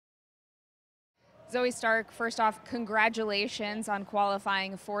Zoe Stark, first off, congratulations on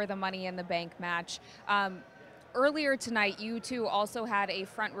qualifying for the Money in the Bank match. Earlier tonight, you two also had a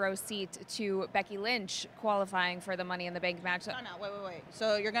front row seat to Becky Lynch qualifying for the Money in the Bank match. No, wait.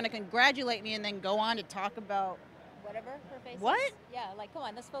 So you're going to congratulate me and then go on to talk about whatever her face is? What? Yeah, like, come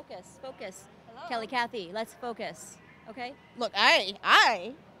on, let's focus. Focus. Hello. Kelly, Kathy, let's focus. Okay? Look,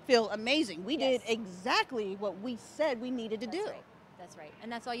 I feel amazing. We Yes. did exactly what we said we needed to do. Right. That's right. And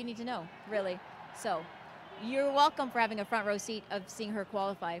that's all you need to know, really. So, you're welcome for having a front row seat of seeing her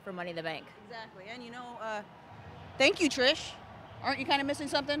qualify for Money in the Bank. Exactly. And you know, thank you, Trish. Aren't you kind of missing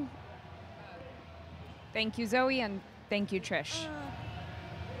something? Thank you, Zoe, and thank you, Trish.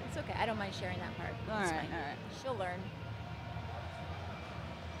 It's okay. I don't mind sharing that part. All It's right, fine. all right. She'll learn.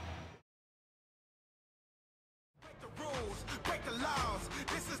 Break the rules, break the laws.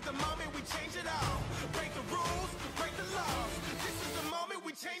 This is the moment we change it all. Break the rules, break the laws. This is the moment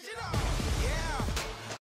we change it all.